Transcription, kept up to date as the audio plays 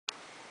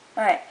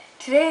Alright,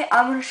 today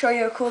I'm going to show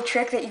you a cool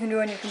trick that you can do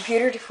on your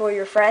computer to fool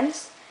your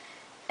friends.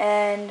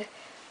 And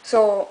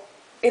so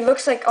it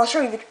looks like I'll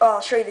show you the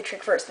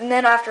trick first, and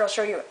then after I'll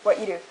show you what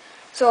you do.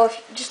 So if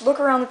you just look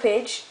around the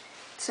page,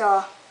 it's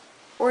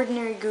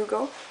ordinary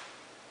Google.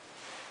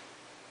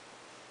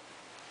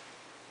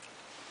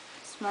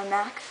 It's my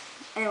Mac.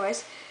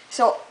 Anyways,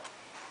 so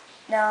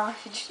now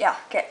if you just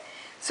okay.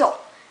 So I'm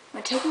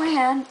gonna take my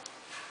hand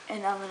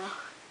and I'm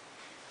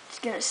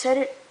just gonna set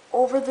it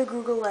over the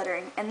Google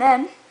lettering, and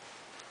then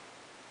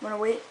I'm gonna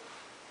wait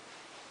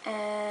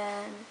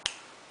and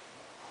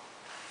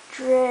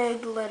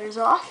drag the letters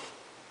off.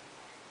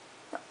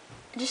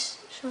 Just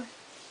show.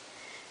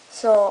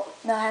 So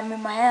now I have them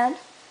in my hand.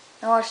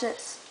 Now watch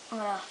this. I'm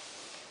gonna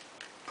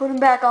put them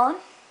back on.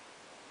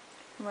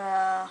 I'm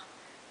gonna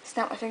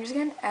snap my fingers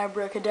again.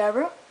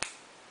 Abracadabra.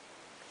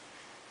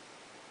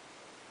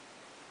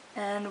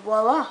 And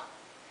voila.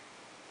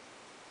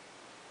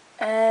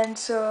 And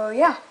so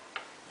yeah,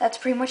 that's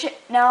pretty much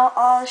it. Now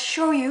I'll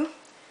show you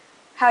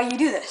how you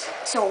do this.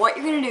 So what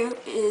you're going to do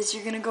is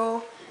you're going to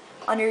go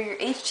under your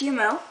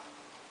HTML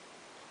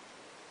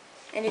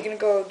and you're going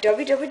to go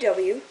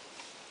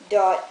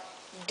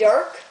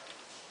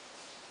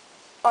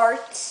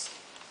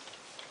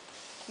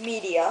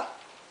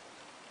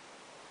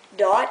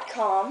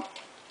www.darkartsmedia.com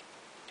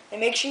and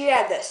make sure you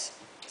add this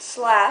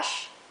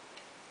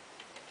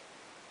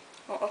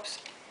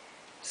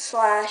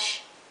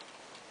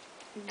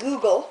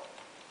 /Google.html.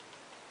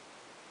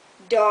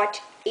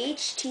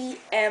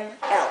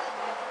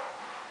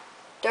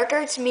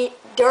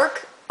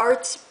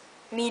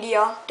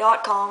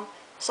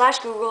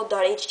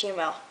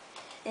 darkartsmedia.com/google.html,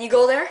 and you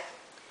go there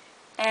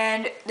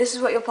and this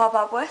is what you'll pop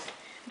up with.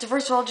 So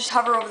first of all, just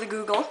hover over the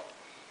Google, and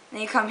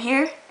then you come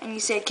here and you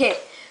say okay.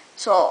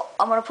 So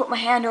I'm gonna put my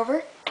hand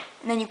over,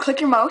 and then you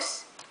click your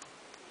mouse,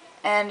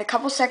 and a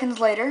couple seconds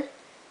later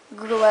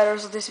Google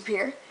letters will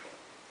disappear,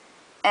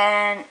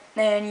 and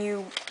then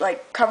you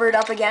cover it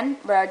up again,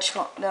 but I just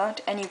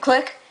don't, and you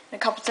click,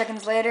 and a couple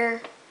seconds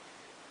later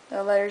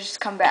the letters just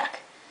come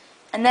back.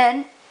 And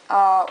then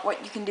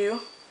what you can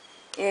do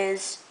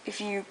is if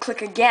you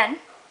click again,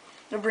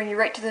 it'll bring you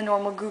right to the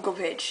normal Google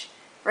page.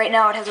 Right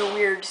now it has a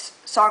weird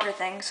soccer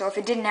thing, so if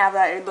it didn't have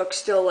that, it would look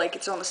still like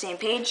it's on the same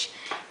page.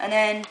 And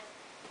then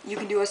you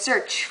can do a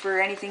search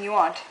for anything you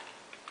want,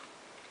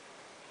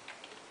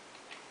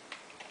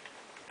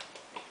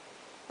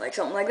 like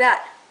something like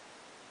that.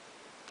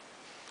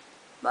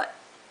 But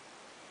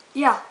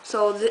yeah,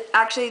 so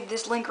actually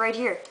this link right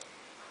here,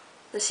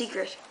 the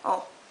secret,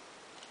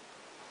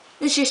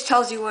 this just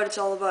tells you what it's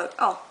all about.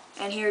 Oh,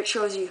 and here it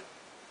shows you.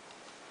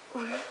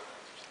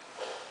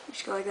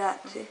 Just go like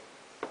that, see?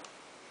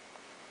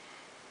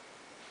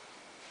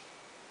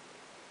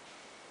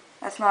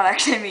 That's not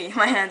actually me,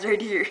 my hand's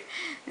right here.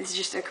 This is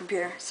just a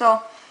computer.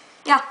 So,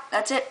 yeah,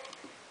 that's it.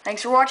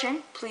 Thanks for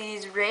watching.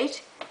 Please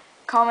rate,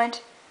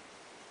 comment,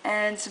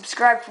 and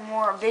subscribe for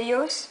more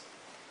videos.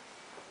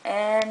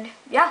 And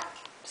yeah,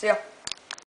 see ya.